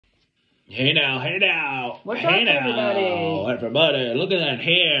Hey now, hey now. What's hey up, now, everybody? Look at that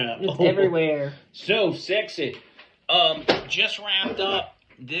hair. It's everywhere. So sexy. Just wrapped up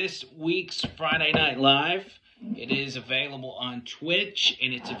this week's Friday Night Live. It is available on Twitch,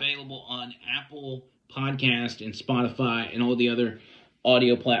 and it's available on Apple Podcast and Spotify and all the other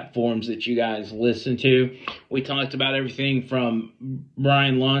audio platforms that you guys listen to. We talked about everything from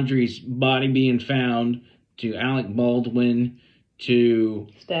Brian Laundrie's body being found to Alec Baldwin to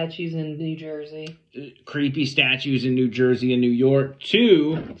Statues in New Jersey. Creepy statues in New Jersey and New York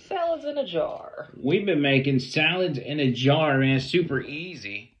to Salads in a jar. we've been making salads in a jar, man. Super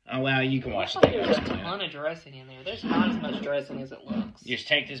easy. Oh, wow, you can watch the There's a video. ton of dressing in there. There's not as much dressing as it looks. You just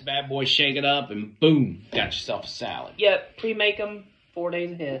take this bad boy, shake it up, and boom, got yourself a salad. Yep, pre-make them 4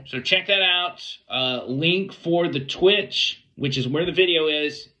 days ahead. So check that out. Link for the Twitch, which is where the video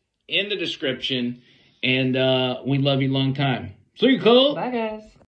is, in the description. And we love you long time. See you, cool. Bye, guys.